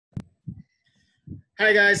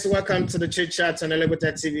Hi guys, welcome to the Chit Chat on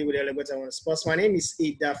ELEGBETE TV with ELEGBETE1 Sports. My name is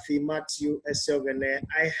Idafi Matthew Esiogene.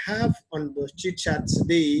 I have on the Chit Chat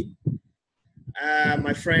today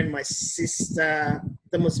my friend, my sister,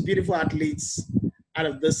 the most beautiful athletes out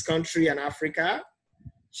of this country and Africa.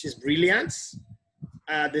 She's brilliant.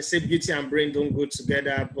 They say beauty and brain don't go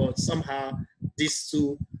together, but somehow these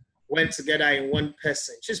two went together in one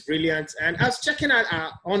person. She's brilliant. And I was checking out her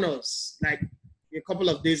honors like a couple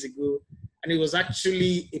of days ago, and it was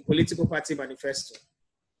actually a political party manifesto.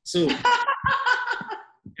 So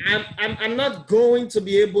I'm not going to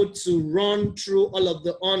be able to run through all of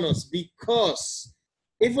the honors because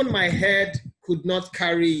even my head could not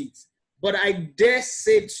carry it. But I dare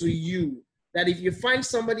say to you that if you find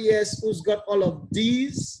somebody else who's got all of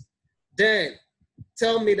these, then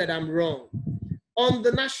tell me that I'm wrong. On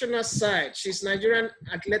the national side, she's Nigerian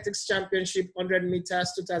Athletics Championship 100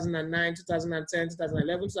 meters, 2009, 2010,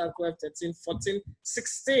 2011, 2012, 13, 14,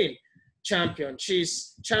 16 champion.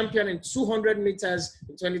 She's champion in 200 meters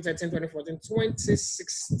in 2013, 2014,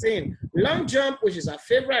 2016. Long jump, which is her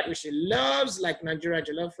favorite, which she loves, like Nigeria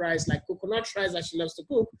jollof rice, like coconut rice that she loves to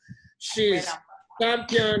cook. She's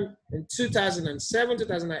champion in 2007,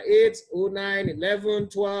 2008, 09, 11,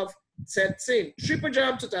 12, 13. Triple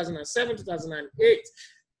jump 2007, 2008.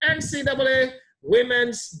 NCAA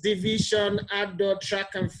Women's Division Outdoor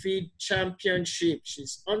Track and Field Championship.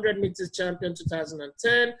 She's 100 meters champion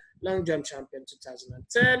 2010, long jump champion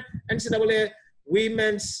 2010. NCAA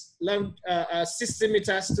Women's 60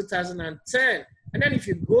 meters 2010. And then if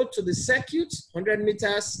you go to the circuit, 100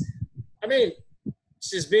 meters, I mean,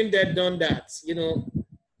 she's been there, done that. You know,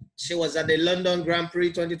 she was at the London Grand Prix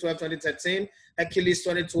 2012, 2013, Hercules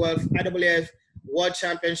 2012, IAAF World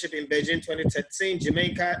Championship in Beijing 2013,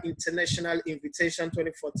 Jamaica International Invitation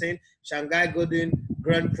 2014, Shanghai Golden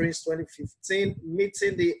Grand Prix 2015,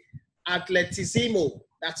 meeting the Atletisimo,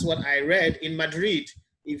 that's what I read, in Madrid,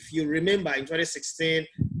 if you remember, in 2016,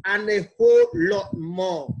 and a whole lot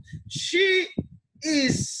more. She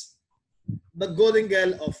is the golden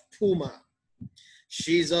girl of Puma.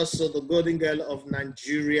 She's also the golden girl of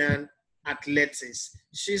Nigerian athletics.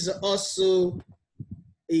 She's also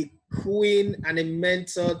a queen and a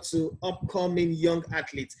mentor to upcoming young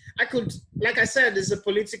athletes. I could, like I said, it's a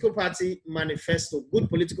political party manifesto, good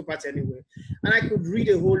political party anyway. And I could read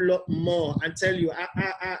a whole lot more and tell you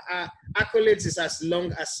accolades is as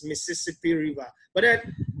long as Mississippi River. But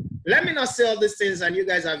then let me not say all these things and you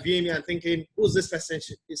guys are viewing me and thinking, who's this person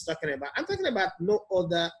is talking about? I'm talking about no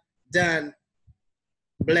other than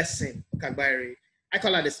Blessing Okagbare. I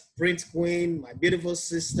call her the sprint queen, my beautiful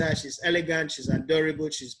sister. She's elegant, she's adorable,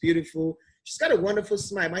 she's beautiful. She's got a wonderful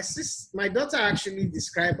smile. My daughter actually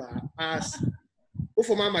described her as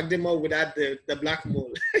Ufoma Magdemo without the black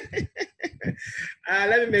mole.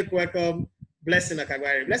 Let me make welcome Blessing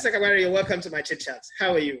Okagbare. Blessing Okagbare, you're welcome to my chit chat.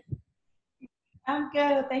 How are you? I'm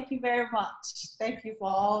good. Thank you very much. Thank you for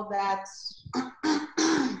all that.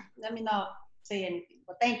 Let me not say anything,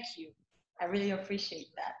 but thank you. I really appreciate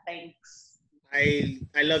that. Thanks. I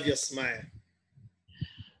love your smile.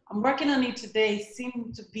 I'm working on it today.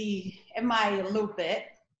 Seem to be MI a little bit.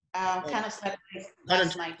 Kind of slept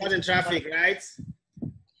last night. Not in traffic, right?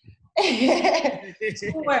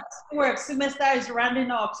 It works. Semester is rounding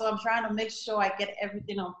up, so I'm trying to make sure I get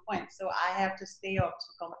everything on point. So I have to stay up to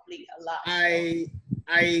complete a lot.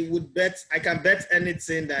 I would bet, I can bet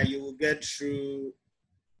anything that you will get through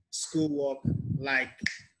schoolwork like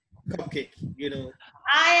cupcake, you know.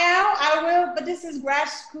 I will, but this is grad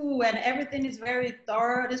school and everything is very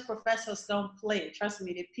thorough. These professors don't play. Trust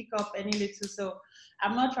me, they pick up any little. So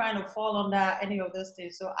I'm not trying to fall under any of those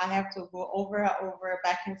things. So I have to go over and over,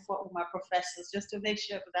 back and forth with my professors just to make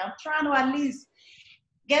sure that I'm trying to at least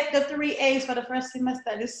get the 3 A's for the first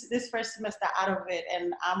semester, this first semester out of it.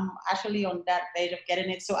 And I'm actually on that page of getting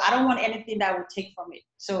it. So I don't want anything that would take from it.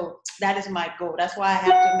 So that is my goal. That's why I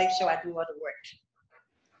have to make sure I do all the work.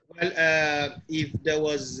 Well, if there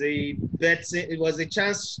was a betting, it was a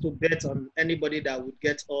chance to bet on anybody that would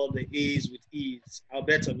get all the A's with ease, I'll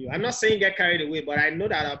bet on you. I'm not saying get carried away, but I know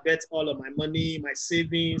that I'll bet all of my money, my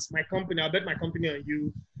savings, my company. I'll bet my company on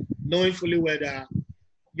you, knowing fully whether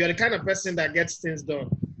you're the kind of person that gets things done.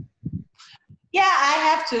 Yeah, I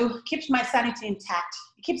have to. Keeps my sanity intact.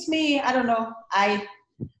 It keeps me, I don't know,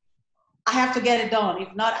 I have to get it done.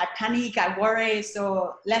 If not, I panic, I worry.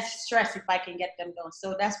 So less stress if I can get them done.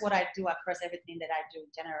 So that's what I do across everything that I do in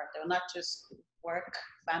general. Though, not just work,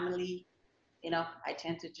 family, you know, I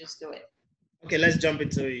tend to just do it. Okay, let's jump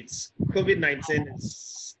into it. COVID-19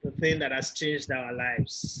 is the thing that has changed our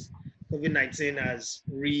lives. COVID-19 has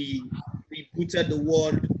rebooted the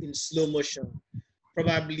world in slow motion.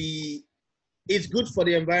 Probably it's good for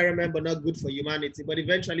the environment, but not good for humanity. But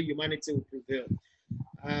eventually, humanity will prevail.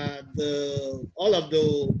 All of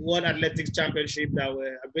the World Athletics Championship that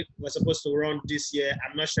were supposed to run this year,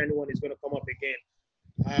 I'm not sure anyone is going to come up again.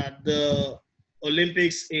 The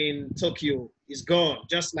Olympics in Tokyo is gone,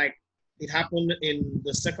 just like it happened in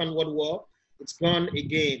the Second World War. It's gone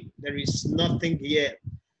again. There is nothing here.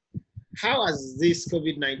 How has this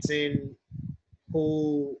COVID-19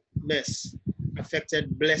 whole mess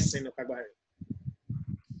affected Blessing Okagbare?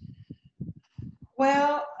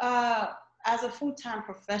 Well, as a full-time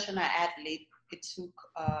professional athlete, it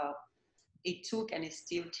took and is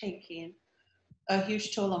still taking a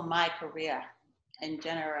huge toll on my career in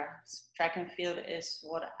general. Track and field is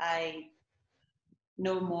what I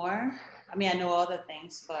know more. I mean, I know other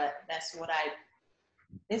things, but that's what I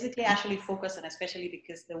basically actually focus on, especially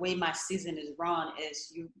because the way my season is run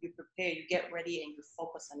is you prepare, you get ready, and you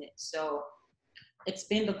focus on it. So it's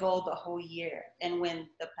been the goal the whole year. And when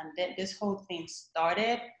the pandemic, this whole thing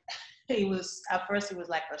started, it was, at first it was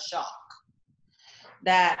like a shock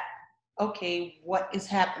that, okay, what is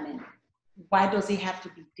happening? Why does it have to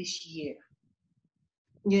be this year?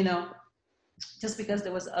 You know, just because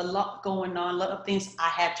there was a lot going on, a lot of things I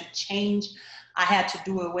had to change, I had to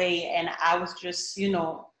do away. And I was just, you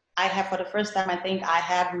know, I have, for the first time, I think I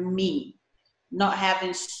have me not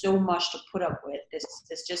having so much to put up with.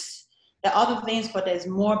 It's just, the other things, but there's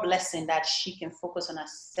more blessing that she can focus on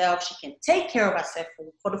herself. She can take care of herself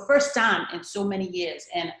for the first time in so many years.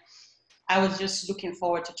 And I was just looking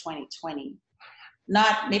forward to 2020.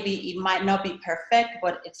 Not, maybe it might not be perfect,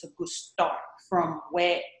 but it's a good start from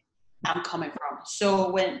where I'm coming from.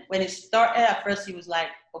 So when it started, at first it was like,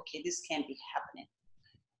 okay, this can't be happening.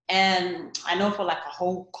 And I know for like a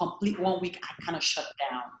whole complete 1 week, I kind of shut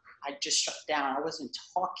down. I just shut down. I wasn't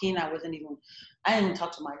talking. I didn't even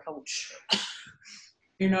talk to my coach,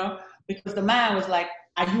 you know, because the man was like,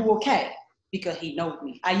 are you okay? Because he knows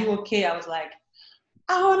me. Are you okay? I was like,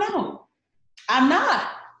 I don't know. I'm not,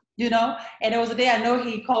 you know. And there was a day, I know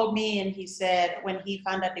he called me and he said, when he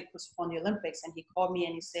found out they postponed the Olympics, and he called me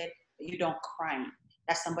and he said, you don't cry.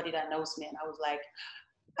 That's somebody that knows me. And I was like,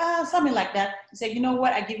 something like that. He said, you know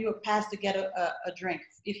what? I give you a pass to get a drink.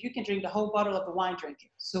 If you can drink the whole bottle of the wine, drink it.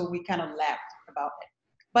 So we kind of laughed about it.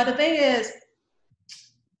 But the thing is,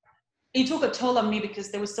 it took a toll on me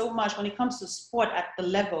because there was so much, when it comes to sport at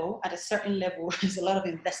a certain level, there's a lot of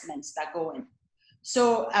investments that go in.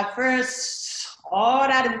 So at first, all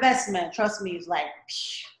that investment, trust me, is like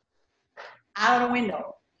out of the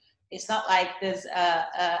window. It's not like there's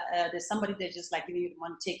somebody that's just like giving you the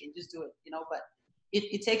money, take and just do it, you know, but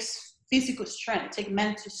it takes physical strength, it takes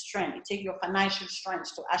mental strength, it takes your financial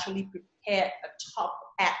strength to actually prepare a top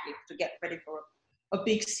athlete to get ready for a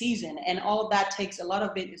big season. And all that takes, a lot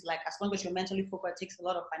of it is like, as long as you're mentally focused, it takes a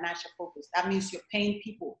lot of financial focus. That means you're paying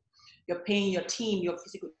people, you're paying your team, your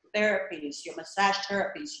physical therapists, your massage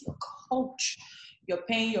therapists, your coach, you're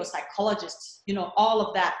paying your psychologists, you know, all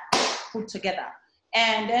of that put together.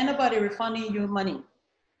 And then nobody refunding you money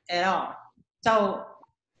at all. So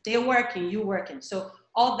they're working, you're working. So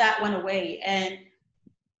all that went away. And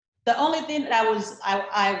the only thing that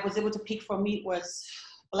I was able to pick for me was,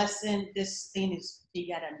 Blessing, this thing is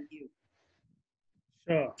bigger than you.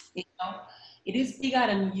 Sure. You know, it is bigger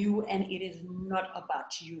than you, and it is not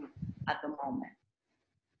about you at the moment.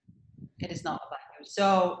 It is not about you.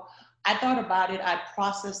 So I thought about it, I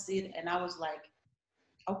processed it, and I was like,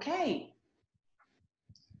 okay,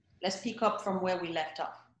 let's pick up from where we left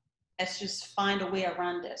off. Let's just find a way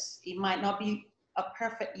around this. It might not be a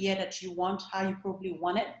perfect year that you want, how you probably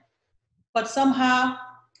want it, but somehow,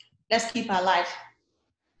 let's keep our life.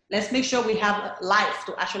 Let's make sure we have life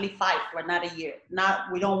to actually fight for another year.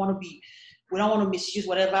 We don't want to misuse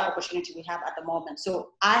whatever opportunity we have at the moment. So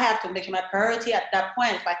I have to make sure my priority at that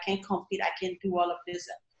point, if I can't compete, I can't do all of this.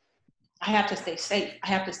 I have to stay safe. I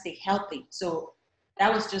have to stay healthy. So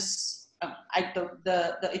that was just,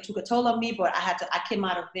 it took a toll on me, but I came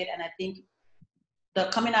out of it. And I think the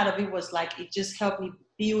coming out of it was like, it just helped me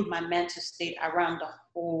build my mental state around the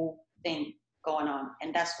whole thing going on.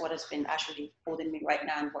 And that's what has been actually holding me right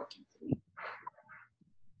now and working for me.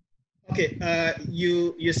 Okay,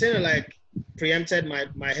 you said like preempted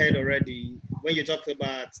my head already when you talked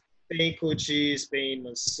about paying coaches, paying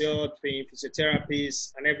masseurs, paying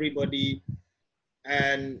physiotherapists and everybody.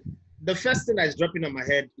 And the first thing that's dropping on my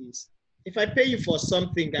head is, if I pay you for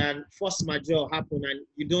something and force majeure happen and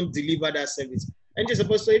you don't deliver that service, and you're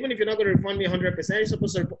supposed to, even if you're not going to refund me 100%, you're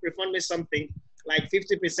supposed to refund me something like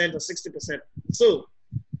 50% or 60%. So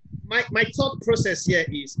my thought process here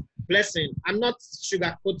is, Blessing, I'm not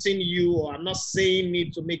sugarcoating you, or I'm not saying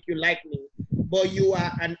it to make you like me, but you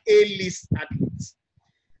are an A-list athlete.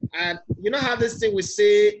 And you know how this thing we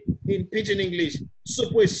say in pidgin English,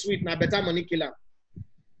 soup is sweet, now better money killer.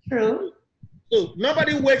 True. So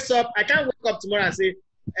nobody wakes up. I can't wake up tomorrow and say,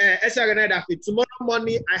 tomorrow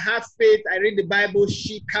morning I have faith, I read the Bible,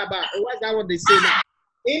 shikaba. Or what's that what they say now?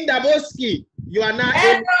 In Daboski, you are not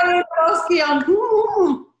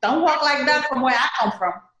Don't walk like that from where I come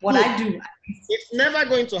from. What I do. It's never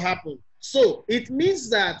going to happen. So it means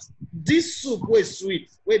that this soup was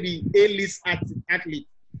sweet, will be A-list athlete.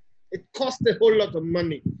 It costs a whole lot of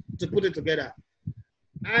money to put it together.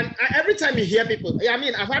 And every time you hear people, I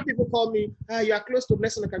mean, I've had people call me, you are close to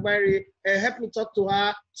Blessing Okagbare, help me talk to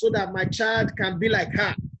her so that my child can be like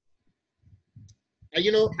her. And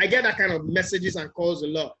you know, I get that kind of messages and calls a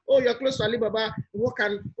lot. Oh, you're close to Alibaba. What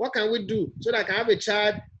can we do so that I can have a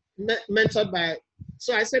child mentored by?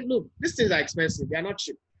 So I said, look, these things are expensive. They are not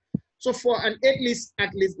cheap. So for an A-list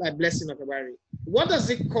athlete like Blessing Okagbare, what does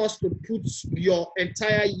it cost to put your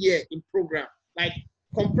entire year in program? Like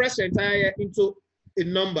compress your entire year into a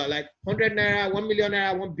number, like 100 naira, 1 million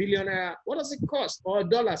naira, 1 billion naira. What does it cost? Or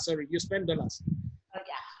dollars, sorry, you spend dollars. Yeah,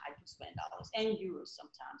 I do spend dollars and euros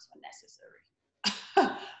sometimes when necessary.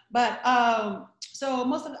 But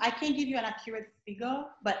so I can't give you an accurate figure,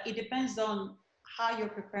 but it depends on how you're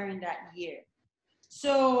preparing that year.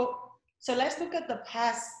 So let's look at the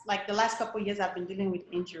past, like the last couple of years I've been dealing with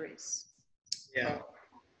injuries. Yeah.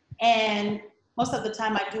 And most of the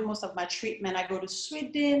time I do most of my treatment. I go to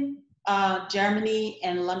Sweden, Germany,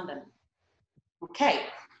 and London. Okay.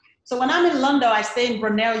 So when I'm in London, I stay in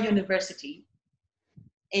Brunel University.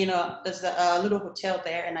 You know, there's a little hotel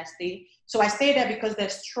there, and I stay. So I stay there because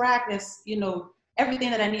there's track, there's, you know, everything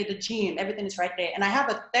that I need, the gym, everything is right there. And I have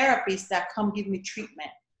a therapist that come give me treatment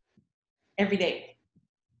every day.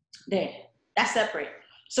 There, that's separate.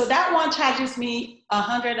 So that one charges me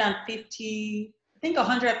 150, I think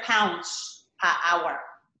 100 pounds per hour.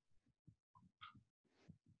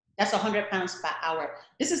 That's 100 pounds per hour.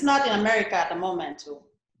 This is not in America at the moment, too.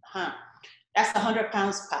 That's 100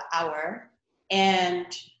 pounds per hour. And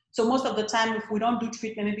so most of the time, if we don't do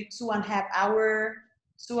treatment, maybe 2.5 hours,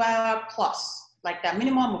 2 hour plus, like that,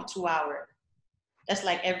 minimum of 2 hours. That's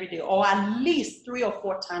like every day, or at least 3 or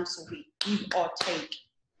 4 times a week, give or take.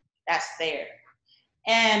 That's there.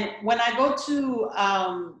 And when I go to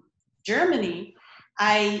Germany,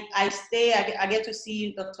 I get to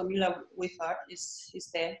see Dr. Müller with her. He's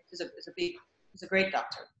there. He's a great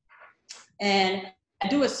doctor. And I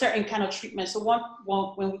do a certain kind of treatment. So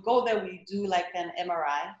when we go there, we do like an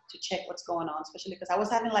MRI to check what's going on, especially because I was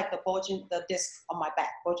having like the disc on my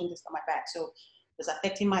back. So it's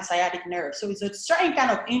affecting my sciatic nerve. So it's a certain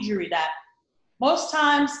kind of injury that most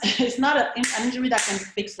times it's not an injury that can be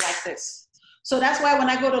fixed like this. So that's why when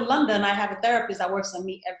I go to London, I have a therapist that works on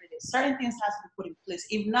me every day. Certain things has to be put in place.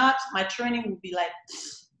 If not, my training will be like,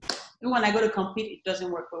 even when I go to compete, it doesn't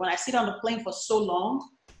work. But when I sit on the plane for so long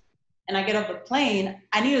and I get off the plane,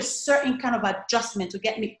 I need a certain kind of adjustment to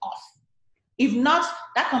get me off. If not,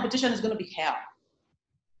 that competition is going to be hell.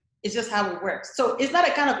 It's just how it works. So it's not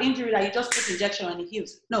a kind of injury that you just put injection and it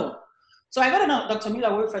heals. No. So I got to know Dr.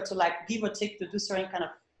 Müller work for to like give or take to do certain kind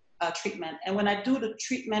of treatment. And when I do the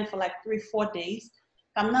treatment for like 3-4 days,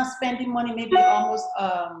 I'm not spending money, maybe almost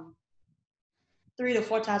 3,000 to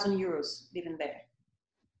 4,000 euros living there.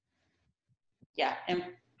 Yeah, and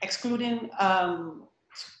excluding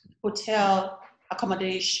hotel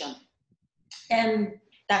accommodation. And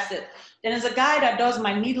that's it. Then there's a guy that does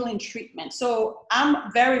my needling treatment. So I'm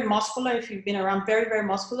very muscular. If you've been around, very, very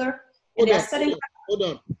muscular. Hold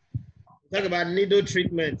on. Talk about needle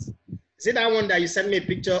treatment. Is it that one that you sent me a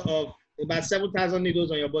picture of about 7,000 needles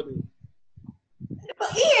on your body?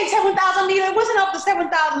 But he ain't 7,000 needles. It wasn't up to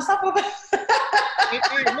 7,000. Stop over.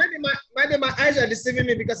 Maybe my eyes are deceiving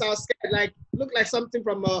me because I was scared. Like, looked like something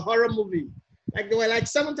from a horror movie. Like they were like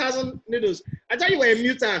 7,000 needles. I thought you were a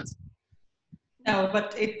mutant. No,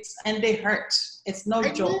 but and they hurt. It's no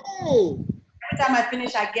joke. Know. Every time I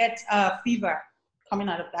finish, I get fever coming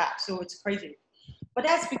out of that. So it's crazy. But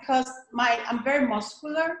that's because I'm very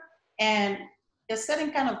muscular, and there's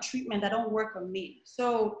certain kind of treatment that don't work on me.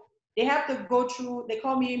 So they have to go through, the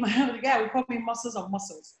guy would call me muscles of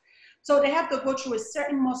muscles. So they have to go through a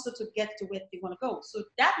certain muscle to get to where they want to go. So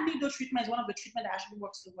that needle treatment is one of the treatment that actually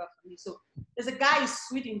works so well for me. So there's a guy in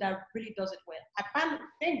Sweden that really does it well.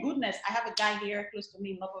 Thank goodness, I have a guy here close to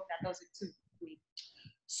me in Lubbock that does it too.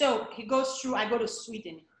 So he goes through, I go to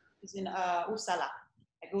Sweden. He's in Uppsala.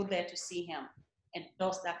 I go there to see him and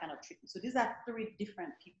does that kind of treatment. So these are 3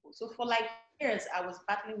 different people. So for like years, I was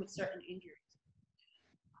battling with certain injuries.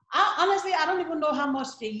 Honestly, I don't even know how much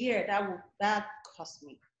a year that cost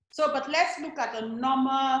me. So, but let's look at a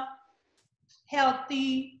normal,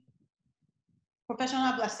 healthy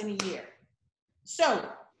professional blessing a year. So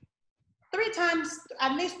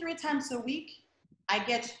at least three times a week, I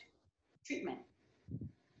get treatment,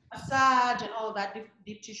 massage and all that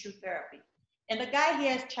deep tissue therapy. And the guy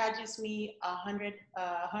here charges me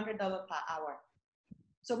 $100 per hour.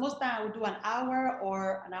 So most time I would do an hour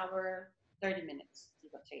or an hour, 30 minutes,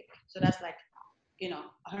 give or take. So that's like,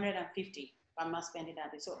 150 if I'm not spending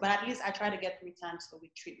that day. So, but at least I try to get 3 times a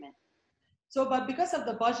week treatment. So, but because of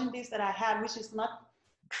the bulging disc that I had, which is not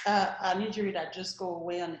an injury that just go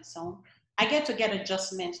away on its own, I get to get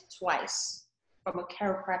adjustment twice from a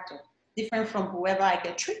chiropractor, different from whoever I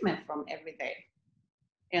get treatment from every day.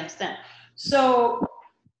 You understand? So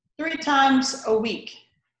 3 times a week.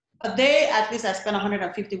 A day, at least I spend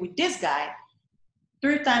 $150 with this guy.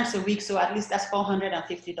 3 times a week, so at least that's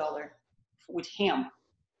 $450 with him.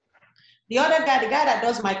 The other guy, the guy that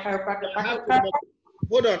does my chiropractor.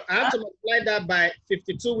 Hold on, I have to multiply that by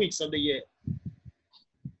 52 weeks of the year.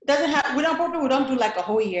 We don't do like a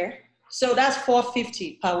whole year. So that's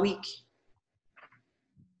 $450 per week.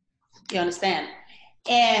 You understand?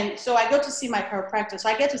 And so I go to see my chiropractor. So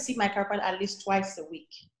I get to see my chiropractor at least twice a week.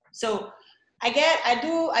 So I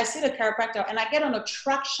see the chiropractor and I get on a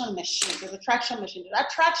traction machine. There's a traction machine. That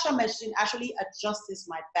traction machine actually adjusts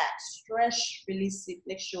my back, stretch, release it,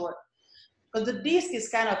 make sure. Because the disc is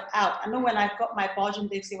kind of out. I know when I got my bulging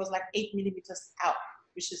disc, it was like 8 millimeters out,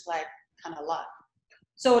 which is like kind of a lot.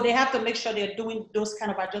 So they have to make sure they're doing those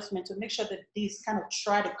kind of adjustments to make sure that disc kind of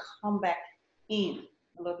try to come back in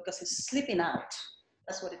a little because it's slipping out.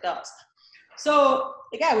 That's what it does. So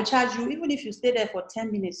the guy will charge you, even if you stay there for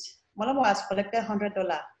 10 minutes. Malamo has collected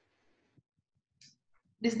 $100.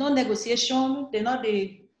 There's no negotiation. They're not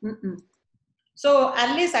the. So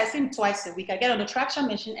at least I see him twice a week. I get on the traction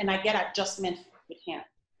machine and I get adjustment with him.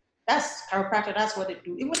 That's chiropractor. That's what they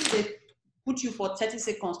do. Even if they put you for 30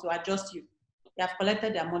 seconds to adjust you, they have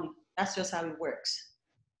collected their money. That's just how it works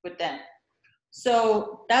with them.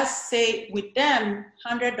 So that's say with them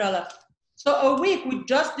 $100. So a week with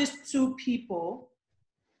just these 2 people,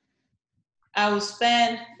 I will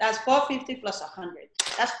spend, that's $450 plus $100.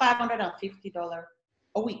 That's $550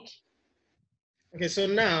 a week. Okay, so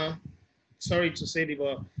now, sorry to say it,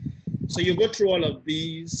 but so you go through all of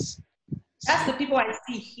these. That's the people I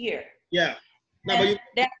see here. Yeah. No,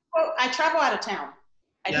 but I travel out of town.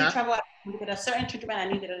 I Yeah. do travel out of town because a certain treatment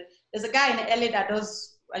I need. There's a guy in LA that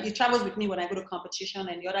does, he travels with me when I go to competition,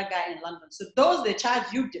 and the other guy in London. So those, they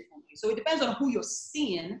charge you differently. So it depends on who you're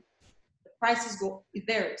seeing. The prices go, it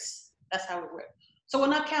varies. That's how it works. So we're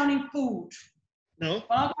not counting food. No.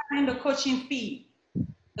 We're not counting the coaching fee.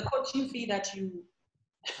 The coaching fee that you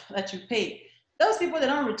pay. Those people, they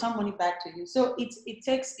don't return money back to you. So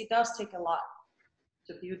it does take a lot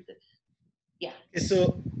to build it. Yeah.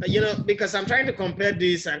 So, because I'm trying to compare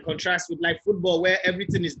this and contrast with like football where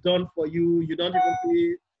everything is done for you. You don't even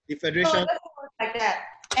pay the federation. So like that.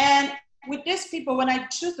 And with these people, when I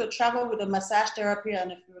choose to travel with a massage therapy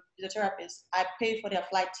and a physiotherapist, I pay for their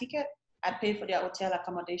flight ticket, I pay for their hotel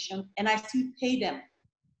accommodation, and I still pay them.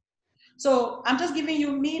 So I'm just giving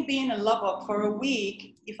you me being a lover for a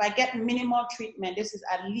week. If I get minimal treatment, this is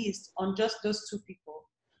at least on just those 2 people.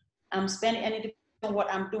 I'm spending anything on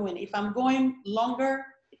what I'm doing. If I'm going longer,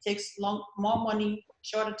 it takes more money,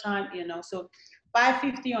 shorter time, So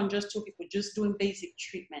 $550 on just 2 people, just doing basic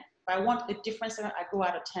treatment. If I want a different center, I go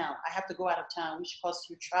out of town. I have to go out of town, which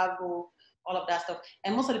costs you travel, all of that stuff.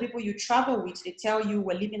 And most of the people you travel with, they tell you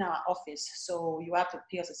we're leaving our office, so you have to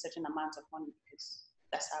pay us a certain amount of money because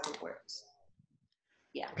that's how it works.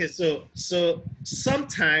 Yeah. Okay, so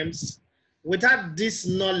sometimes without this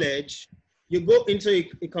knowledge, you go into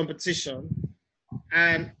a competition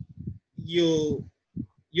and you're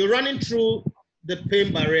running through the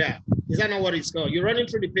pain barrier. Is that not what it's called? You're running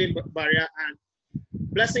through the pain barrier and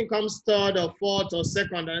blessing comes 3rd or 4th or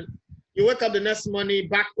 2nd, and you wake up the next morning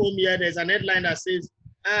back home here, there's an headline that says,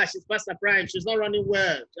 she's past her prime, she's not running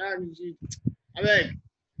well. I mean,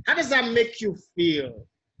 how does that make you feel?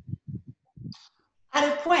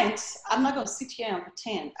 At a point, I'm not going to sit here and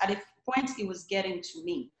pretend. At a point, it was getting to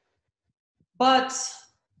me. But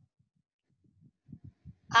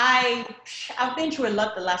I've been through a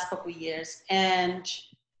lot the last couple of years, and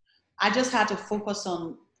I just had to focus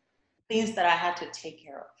on things that I had to take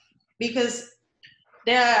care of. Because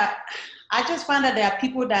I just find that there are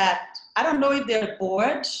people that, I don't know if they're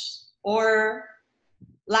bored or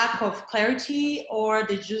lack of clarity, or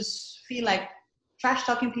they just feel like trash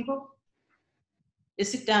talking people. They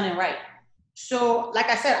sit down and write. So, like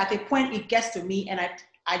I said, at a point it gets to me, and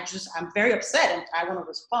I'm very upset and I want to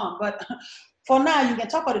respond. But for now, you can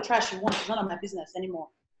talk all the trash you want. It's none of my business anymore.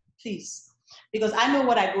 Please. because I know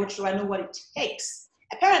what I go through. I know what it takes.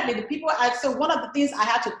 Apparently, the people, so one of the things I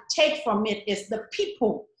had to take from it is the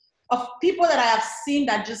people that I have seen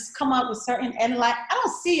that just come out with certain, and like, I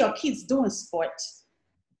don't see your kids doing sport.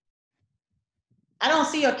 I don't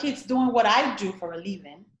see your kids doing what I do for a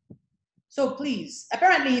living. So please,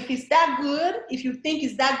 apparently, if it's that good, if you think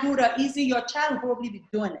it's that good or easy, your child will probably be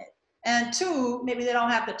doing it. And two, maybe they don't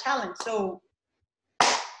have the talent. So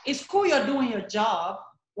it's cool you're doing your job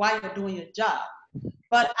while you're doing your job.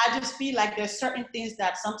 But I just feel like there's certain things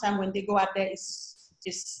that sometimes when they go out there, it's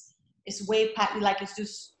way past, like it's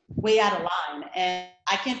just way out of line. And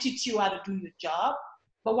I can't teach you how to do your job.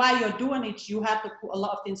 But while you're doing it, you have to put a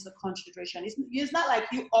lot of things into consideration. It's not like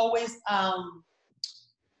you always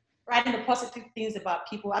writing the positive things about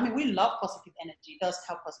people. I mean, we love positive energy. It does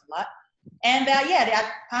help us a lot. And yeah, there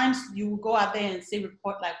are times you go out there and say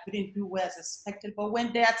report like we didn't do well as expected. But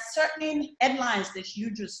when there are certain headlines that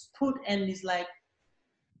you just put and it's like,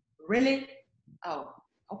 really? Oh,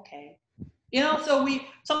 okay. You know, so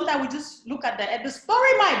sometimes we just look at the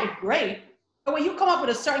story might be great, but when you come up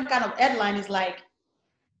with a certain kind of headline, it's like,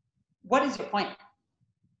 what is your point?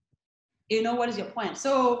 You know, what is your point?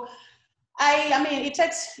 So I mean, it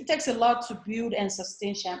takes a lot to build and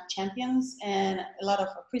sustain champions, and a lot of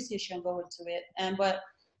appreciation go into it. But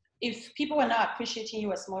if people are not appreciating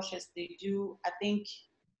you as much as they do, I think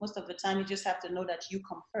most of the time you just have to know that you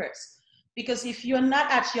come first. Because if you're not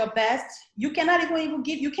at your best, you cannot even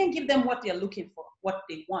you can't give them what they're looking for, what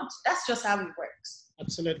they want. That's just how it works.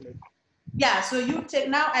 Absolutely. Yeah. So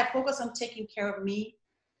now I focus on taking care of me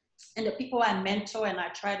and the people I mentor, and I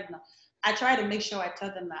try to make sure I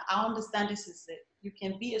tell them that I understand this is it. You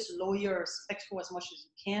can be as loyal or respectful as much as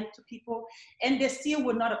you can to people, and they still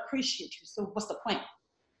would not appreciate you. So what's the point?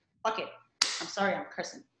 Okay, I'm sorry, I'm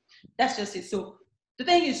cursing. That's just it. So the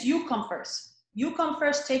thing is, you come first. You come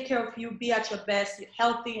first, take care of you, be at your best, you're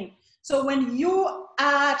healthy. And so when you are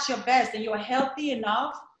at your best and you're healthy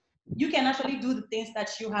enough, you can actually do the things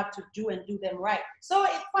that you have to do and do them right. So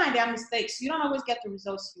it's fine, there are mistakes. You don't always get the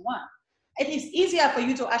results you want. It is easier for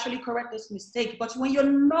you to actually correct those mistakes. But when you're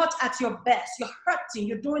not at your best, you're hurting,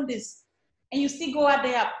 you're doing this, and you still go out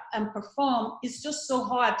there and perform, it's just so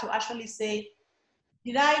hard to actually say,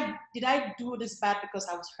 did I do this bad because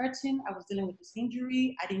I was hurting? I was dealing with this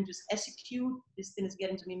injury. I didn't just execute. This thing is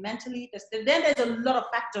getting to me mentally. Then there's a lot of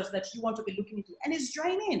factors that you want to be looking into, and it's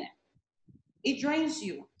draining. It drains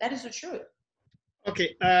you. That is the truth.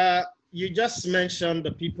 Okay. You just mentioned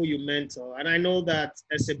the people you mentor, and I know that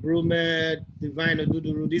as a Brumed, Divine,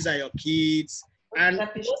 Oduduru, these are your kids. And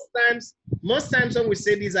most times when we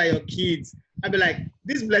say these are your kids, I'd be like,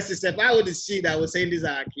 this blessed self, how old is she that was saying these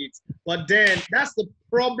are our kids? But then that's the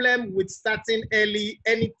problem with starting early,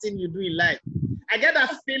 anything you do in life. I get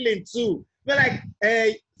that feeling too. But like,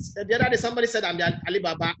 the other day somebody said I'm the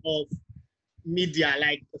Alibaba of media,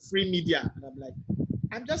 like free media. And I'm like,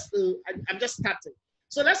 I'm just starting.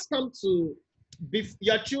 So let's come to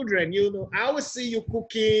your children. You know, I always see you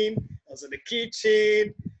cooking, also in the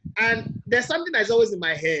kitchen, and there's something that's always in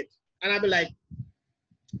my head. And I'll be like,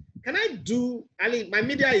 can I do, my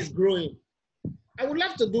media is growing. I would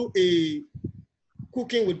love to do a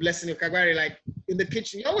cooking with Blessing Okagbare, like in the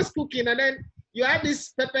kitchen. You're always cooking, and then you have this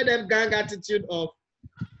pepper them gang attitude of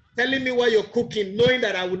telling me what you're cooking, knowing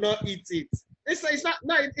that I will not eat it.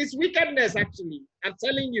 It's wickedness, actually. I'm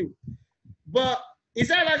telling you. But is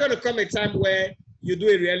there ever going to come a time where you do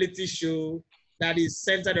a reality show that is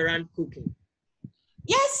centered around cooking?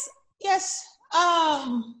 Yes.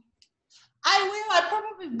 I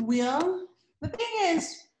probably will. The thing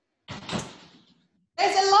is,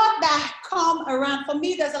 there's a lot that come around. For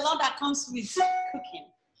me, there's a lot that comes with cooking.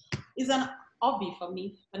 It's an hobby for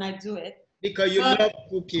me when I do it. Because you love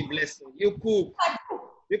cooking, Blessing. You cook.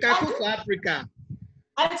 You can cook for Africa.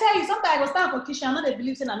 I tell you, sometimes I go stand for kitchen. I'm not a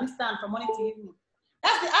believer in I stand from morning to evening.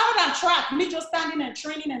 That's the out and track. Me just standing and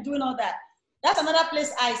training and doing all that. That's another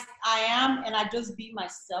place I am, and I just be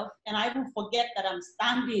myself, and I even forget that I'm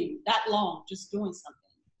standing that long just doing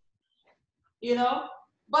something, you know.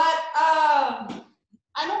 But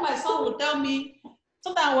I know my son will tell me,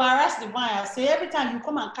 sometimes I will harass the vine. I say, every time you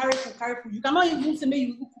come and carry food, you cannot even say,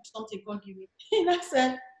 maybe you cook something, God give me. And I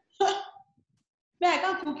said, man, I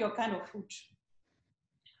can't cook your kind of food.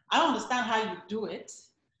 I don't understand how you do it.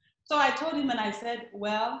 So I told him, and I said,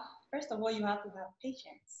 well, first of all, you have to have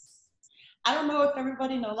patience. I don't know if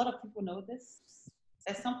everybody knows, a lot of people know this.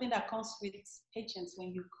 There's something that comes with patience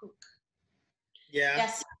when you cook. Yeah.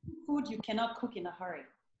 There's food you cannot cook in a hurry.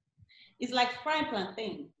 It's like frying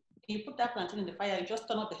plantain. You put that plantain in the fire, you just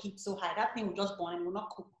turn up the heat so high, that thing will just burn and will not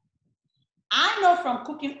cook. I know from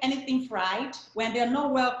cooking anything fried, when they're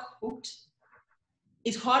not well cooked,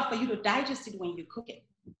 it's hard for you to digest it when you cook it,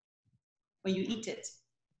 when you eat it.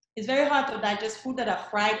 It's very hard to digest food that are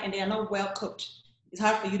fried and they are not well cooked. It's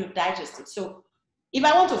hard for you to digest it. So if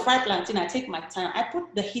I want to fry plantain, I take my time. I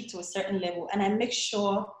put the heat to a certain level and I make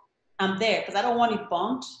sure I'm there because I don't want it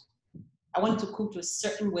burnt. I want it to cook to a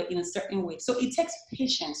certain way, in a certain way. So it takes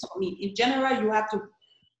patience for me. In general, you have to,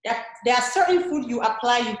 there are certain food you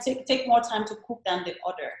apply, you take more time to cook than the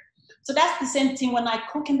other. So that's the same thing when I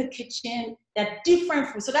cook in the kitchen, there are different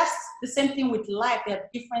foods. So that's the same thing with life. There are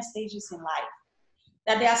different stages in life.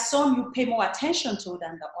 That there are some you pay more attention to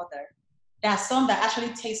than the other. There are some that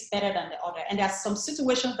actually taste better than the other. And there are some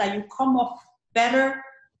situations that you come off better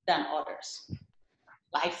than others.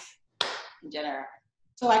 Life in general.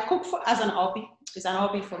 So I cook as an hobby. It's an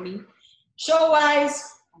hobby for me. Show-wise,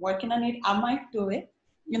 I'm working on it. I might do it.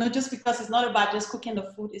 You know, just because it's not about just cooking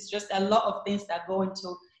the food. It's just a lot of things that go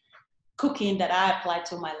into cooking that I apply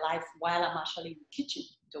to my life while I'm actually in the kitchen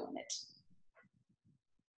doing it.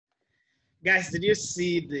 Guys, did you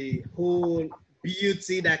see the whole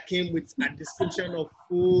beauty that came with a description of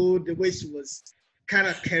food, the way she was kind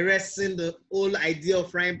of caressing the whole idea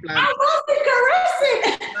of frying plantain? I wasn't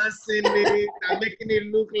caressing! Caressing it and making it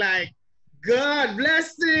look like, God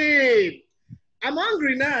bless it. I'm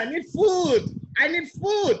hungry now. I need food. I need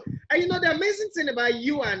food. And you know, the amazing thing about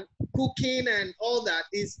you and cooking and all that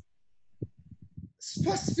is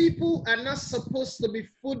sports people are not supposed to be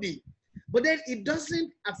foodie. But then it doesn't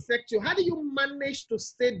affect you. How do you manage to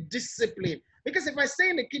stay disciplined? Because if I stay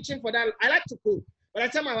in the kitchen for that, I like to cook. But I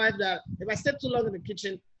tell my wife that if I stay too long in the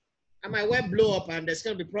kitchen, I might well blow up and there's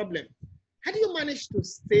going to be a problem. How do you manage to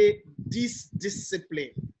stay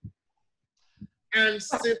disciplined and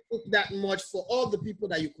still cook that much for all the people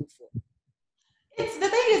that you cook for? It's the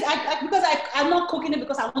thing is, because I'm not cooking it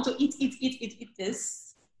because I want to eat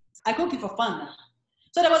this. I cook it for fun.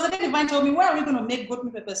 So there was a day Divine told me, where are we going to make goat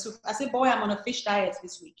meat pepper soup? I said, boy, I'm on a fish diet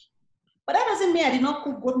this week. But that doesn't mean I did not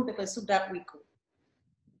cook goat meat pepper soup that week.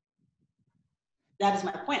 That is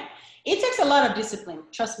my point. It takes a lot of discipline.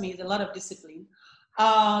 Trust me, it's a lot of discipline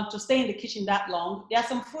to stay in the kitchen that long. There's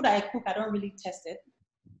some food I cook, I don't really test it.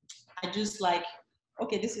 I just like,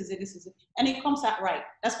 okay, this is it. And it comes out right.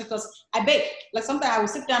 That's because I bake. Like sometimes I will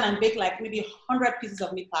sit down and bake like maybe 100 pieces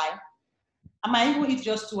of meat pie. I might even eat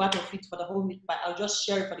just 2 out of it for the whole meat pie. I'll just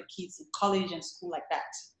share it for the kids in college and school like that.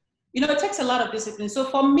 You know, it takes a lot of discipline. So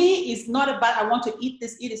for me, it's not about I want to eat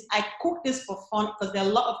this. I cook this for fun because there are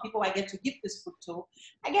a lot of people I get to give this food to.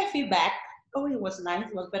 I get feedback. Oh, it was nice.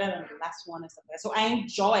 It was better than the last one and stuff like that. So I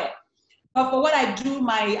enjoy it. But for what I do,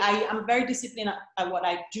 I'm very disciplined at what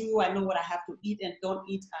I do. I know what I have to eat and don't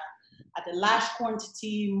eat at a large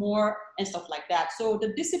quantity, more and stuff like that. So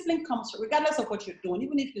the discipline comes regardless of what you're doing.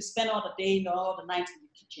 Even if you spend all the day, all the night in the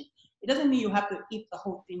kitchen, it doesn't mean you have to eat the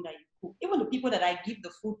whole thing that you cook. Even the people that I give the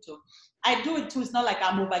food to, I do it too. It's not like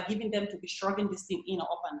I'm over giving them to be shrugging this thing in or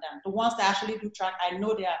up and down. The ones that actually do track, I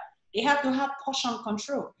know they have to have portion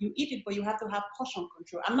control. You eat it, but you have to have portion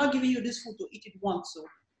control. I'm not giving you this food to eat it once, so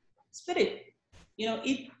split it. You know,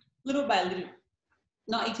 eat little by little,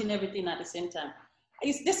 not eating everything at the same time.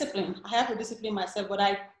 It's discipline. I have to discipline myself, but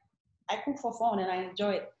I cook for fun and I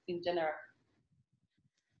enjoy it in general.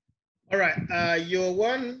 All right. You're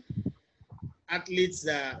one athlete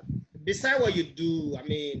that, beside what you do, I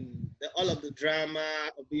mean, all of the drama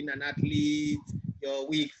of being an athlete, your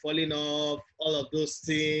wig falling off, all of those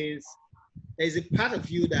things, there's a part of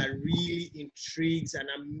you that really intrigues and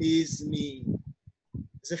amazes me.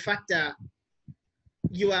 It's the fact that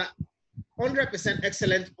you are 100%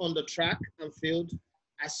 excellent on the track and field,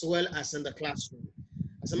 as well as in the classroom.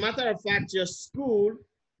 As a matter of fact, your school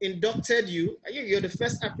inducted you. You're the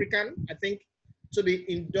first African, I think, to be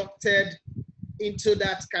inducted into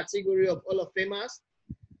that category of Hall of Famers.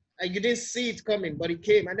 And you didn't see it coming, but it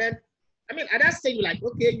came. And then, I mean, at that stage, you're like,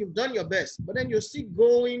 okay, you've done your best. But then you're still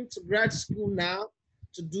going to grad school now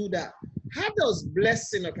to do that. How does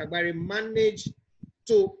Blessing Okagbare manage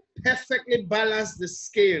to perfectly balance the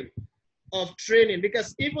scale of training?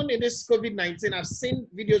 Because even in this COVID-19, I've seen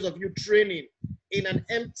videos of you training in an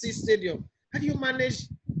empty stadium. How do you manage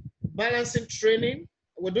balancing training?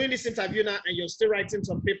 We're doing this interview now and you're still writing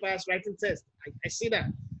some papers, writing tests. I see that.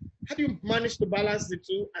 How do you manage to balance the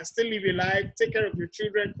two and still live your life, take care of your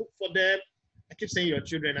children, cook for them? I keep saying your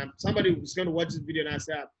children. Somebody who's going to watch this video and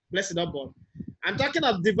say, bless it up, boy. I'm talking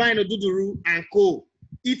of Divine Oduduru and co,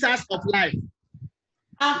 eaters of life.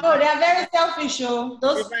 Oh, they are very selfish, oh.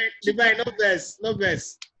 Those Divine, no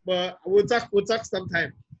best. But we'll talk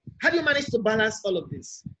sometime. How do you manage to balance all of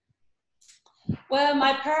this? Well,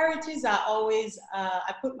 my priorities are always,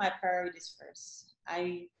 I put my priorities first.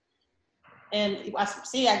 And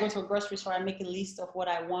say I go to a grocery store, I make a list of what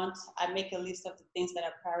I want. I make a list of the things that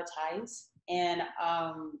I prioritize. And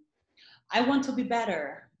I want to be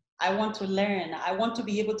better. I want to learn. I want to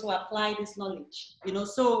be able to apply this knowledge, you know.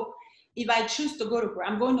 So if I choose to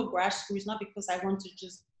I'm going to grad school, it's not because I want to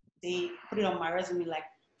just put it on my resume like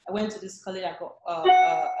I went to this college, I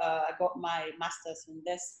got my master's in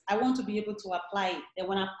this. I want to be able to apply it. And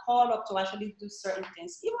when I'm called up to actually do certain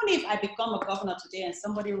things, even if I become a governor today and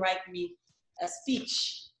somebody write me a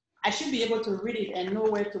speech, I should be able to read it and know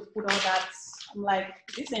where to put all that. I'm like,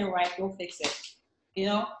 this ain't right, go fix it, you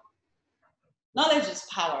know? Knowledge is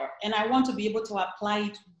power, and I want to be able to apply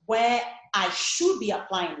it where I should be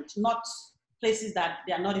applying it, not places that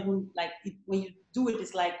they are not even like, when you do it,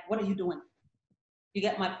 it's like, what are you doing? You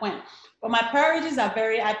get my point. But my priorities are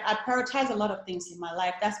I prioritize a lot of things in my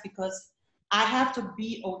life. That's because I have to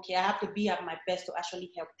be okay. I have to be at my best to actually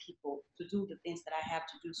help people to do the things that I have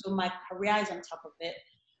to do. So my career is on top of it.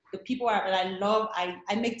 The people that I love,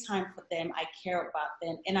 I make time for them. I care about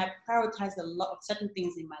them. And I prioritize a lot of certain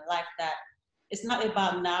things in my life that it's not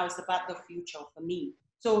about now, it's about the future for me.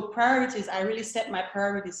 So priorities, I really set my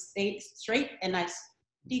priorities straight and I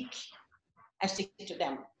stick to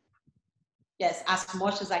them. Yes, as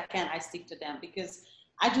much as I can, I stick to them because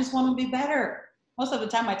I just want to be better. Most of the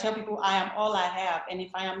time I tell people I am all I have. And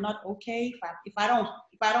if I am not okay, if I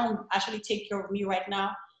don't actually take care of me right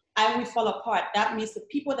now, I will fall apart. That means the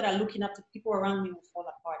people that are looking up to people around me will fall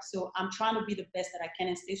apart. So I'm trying to be the best that I can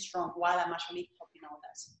and stay strong while I'm actually helping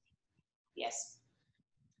others. Yes.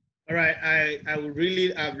 All right, I would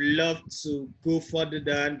really have loved to go further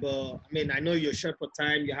down, but I mean, I know you're short for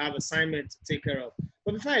time, you have assignment to take care of.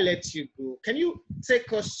 But before I let you go, can you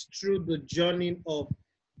take us through the journey of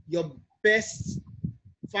your best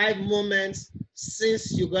 5 moments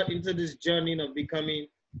since you got into this journey of becoming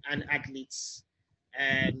an athlete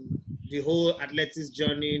and the whole athletics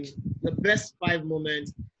journey, the best 5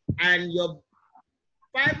 moments and your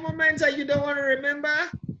 5 moments that you don't want to remember?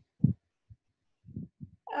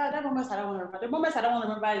 The moments I don't want to remember. The moments I don't want to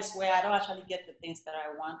remember is where I don't actually get the things that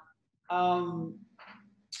I want.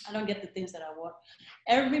 I don't get the things that I want.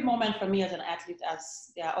 Every moment for me as an athlete,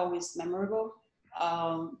 they are always memorable.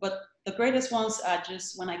 But the greatest ones are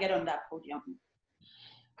just when I get on that podium.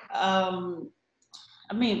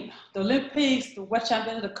 I mean, the Olympics, the World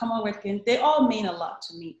Championships, the Commonwealth Games, they all mean a lot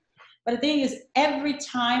to me. But the thing is, every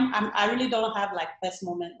time I really don't have like best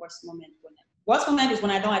moment, worst moment. Worst moment is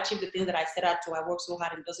when I don't achieve the things that I set out to. I work so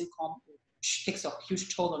hard and it doesn't come, it takes a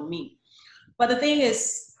huge toll on me. But the thing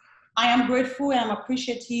is, I am grateful and I'm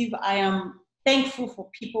appreciative. I am thankful for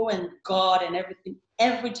people and God and everything.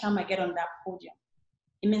 Every time I get on that podium,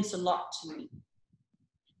 it means a lot to me.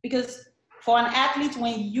 Because for an athlete,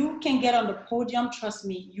 when you can get on the podium, trust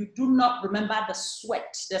me, you do not remember the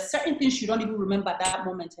sweat. There's certain things you don't even remember that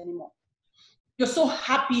moment anymore. You're so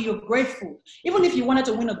happy, you're grateful. Even if you wanted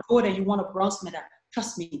to win a gold and you want a bronze medal,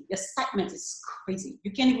 trust me, the excitement is crazy.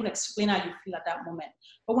 You can't even explain how you feel at that moment.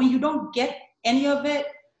 But when you don't get any of it,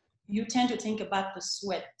 you tend to think about the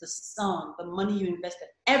sweat, the sun, the money you invested.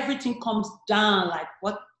 Everything comes down like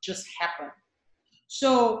what just happened.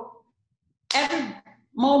 So every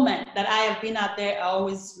moment that I have been out there are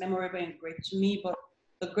always memorable and great to me, but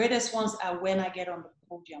the greatest ones are when I get on the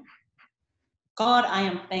podium. God, I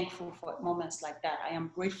am thankful for moments like that. I am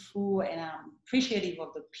grateful and I'm appreciative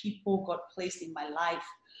of the people God placed in my life.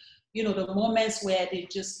 You know, the moments where they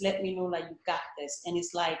just let me know like, you got this. And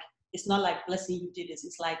it's like, it's not like, blessing, you did this.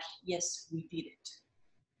 It's like, yes, we did it.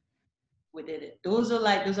 We did it. Those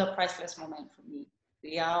are priceless moments for me.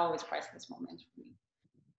 They are always priceless moments for me.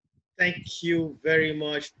 Thank you very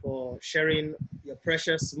much for sharing your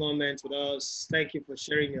precious moments with us. Thank you for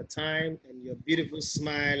sharing your time and your beautiful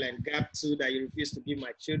smile and gap tooth that you refuse to give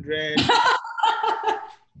my children.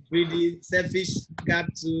 Really selfish gap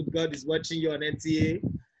tooth. God is watching you on NTA.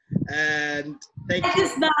 And thank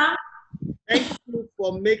you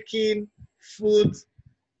for making food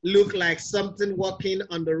look like something walking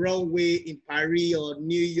on the wrong way in Paris or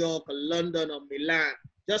New York or London or Milan.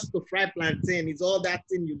 Just to fry plantain is all that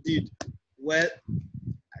thing you did. Well,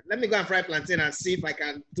 let me go and fry plantain and see if I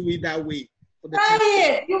can do it that way. Try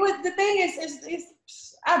it. The thing is,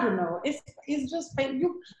 I don't know. It's just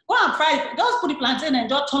you go and fry it. Just put the plantain and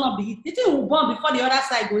just turn up the heat. The thing will burn before the other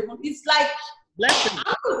side goes. It's like blessing.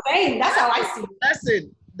 I'm just saying. That's how I see it.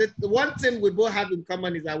 Blessing. The one thing we both have in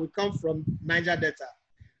common is that we come from Niger Delta.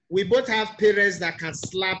 We both have parents that can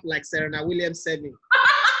slap like Serena Williams said me.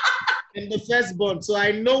 And the firstborn, so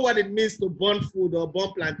I know what it means to burn food or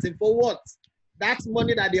burn plantain. For what? That's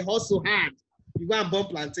money that they hustle hard. You go and burn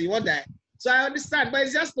plantain, you want that? So I understand, but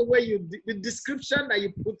it's just the way the description that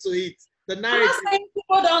you put to it, The I'm narrative. not saying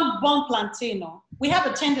people don't burn plantain. No. We have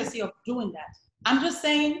a tendency of doing that. I'm just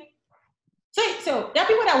saying, so there are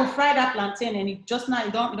people that will fry that plantain and it just now,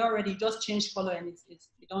 it already just changed color and it's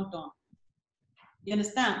don't done. You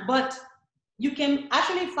understand? But you can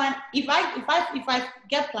actually find, if I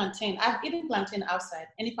get plantain, I've eaten plantain outside,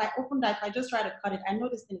 and if I open that, if I just try to cut it, I know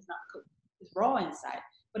this thing is not cooked. It's raw inside,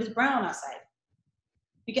 but it's brown outside.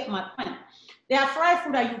 You get my point? They are fried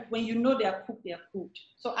food that when you know they are cooked.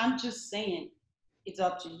 So I'm just saying, it's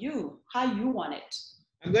up to you how you want it.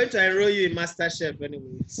 I'm going to enroll you in MasterChef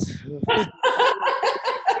anyways.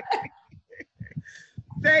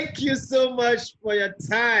 Thank you so much for your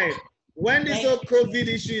time. When this whole COVID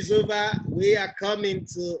issue is over, we are coming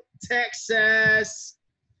to Texas.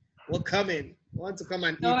 We're coming. We want to come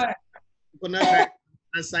and eat coconut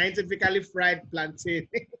and scientifically fried plantain.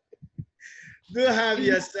 Do have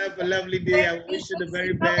yourself a lovely day. I wish you the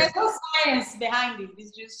very best. There's no science behind it.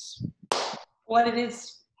 It's just what it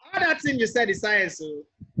is. All that thing you said is science. So.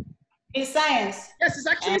 It's science. Yes, it's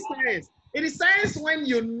actually science. It is science when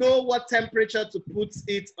you know what temperature to put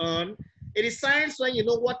it on. It is science when you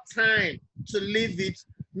know what time to leave it,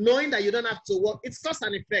 knowing that you don't have to work. It's cause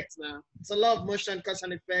and effect now. It's a law of motion, cause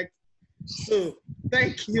and effect. So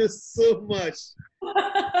thank you so much.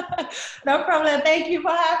 No problem. Thank you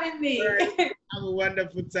for having me. Right. Have a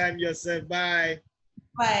wonderful time yourself. Bye.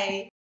 Bye.